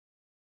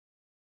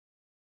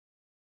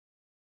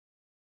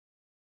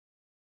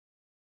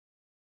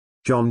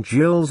John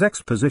Gill's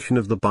Exposition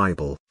of the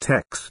Bible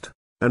text,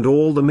 and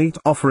all the meat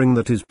offering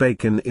that is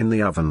baken in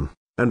the oven,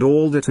 and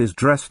all that is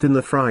dressed in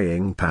the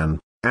frying pan,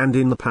 and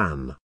in the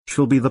pan,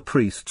 shall be the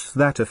priest's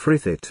that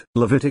offereth it.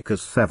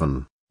 Leviticus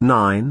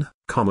 7:9,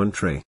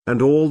 commentary.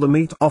 And all the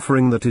meat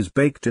offering that is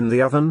baked in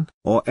the oven,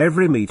 or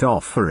every meat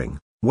offering,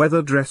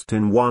 whether dressed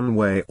in one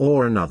way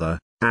or another,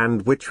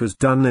 and which was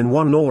done in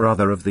one or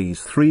other of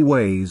these three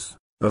ways,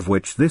 of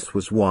which this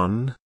was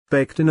one,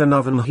 baked in an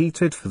oven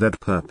heated for that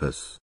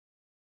purpose.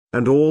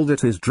 And all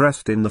that is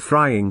dressed in the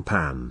frying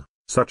pan,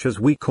 such as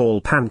we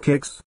call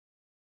pancakes,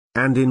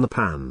 and in the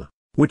pan,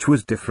 which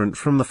was different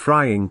from the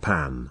frying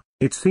pan,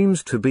 it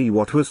seems to be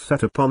what was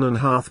set upon and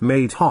hath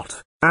made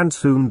hot, and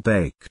soon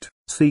baked.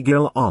 See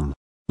Gill on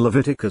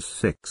Leviticus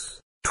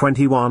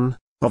 6:21.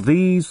 Of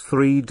these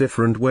three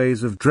different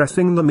ways of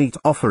dressing the meat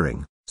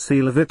offering,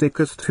 see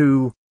Leviticus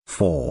 2,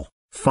 4,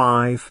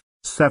 5,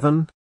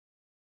 7,